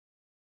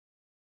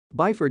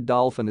Byford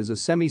Dolphin is a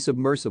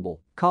semi-submersible,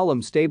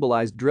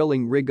 column-stabilized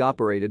drilling rig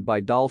operated by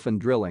Dolphin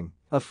Drilling,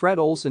 a Fred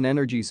Olsen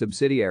Energy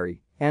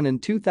subsidiary, and in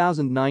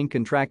 2009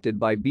 contracted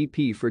by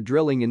BP for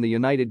drilling in the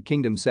United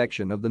Kingdom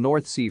section of the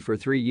North Sea for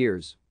 3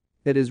 years.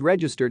 It is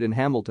registered in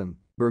Hamilton,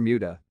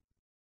 Bermuda.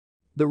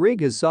 The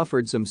rig has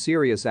suffered some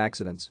serious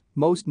accidents,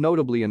 most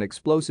notably an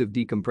explosive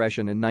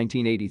decompression in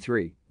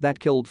 1983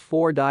 that killed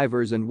 4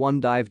 divers and 1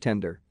 dive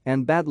tender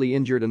and badly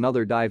injured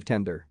another dive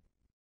tender.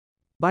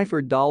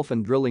 Byford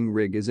Dolphin drilling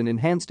rig is an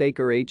enhanced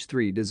Acre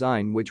H3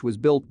 design which was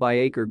built by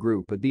Acre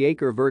Group at the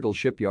Acre Virtle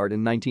shipyard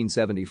in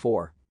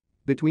 1974.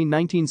 Between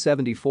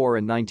 1974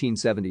 and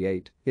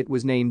 1978, it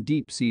was named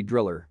Deep Sea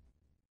Driller.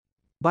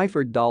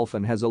 Byford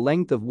Dolphin has a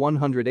length of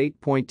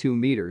 108.2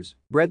 meters,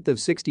 breadth of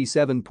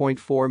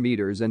 67.4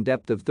 meters and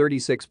depth of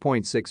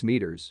 36.6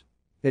 meters.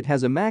 It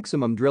has a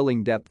maximum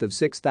drilling depth of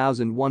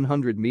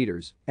 6,100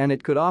 meters and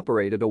it could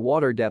operate at a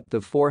water depth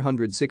of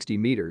 460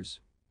 meters.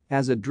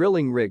 As a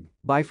drilling rig,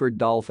 Byford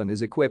Dolphin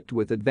is equipped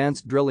with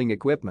advanced drilling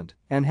equipment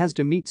and has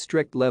to meet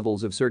strict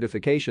levels of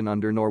certification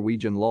under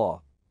Norwegian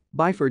law.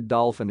 Byford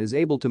Dolphin is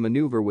able to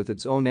maneuver with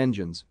its own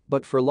engines,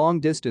 but for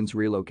long-distance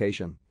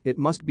relocation, it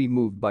must be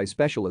moved by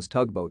specialist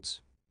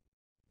tugboats.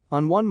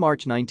 On 1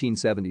 March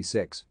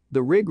 1976,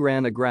 the rig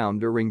ran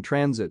aground during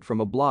transit from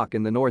a block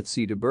in the North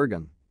Sea to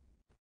Bergen.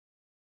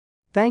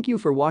 Thank you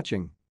for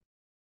watching.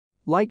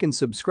 Like and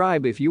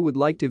subscribe if you would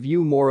like to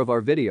view more of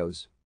our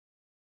videos.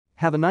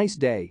 Have a nice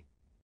day.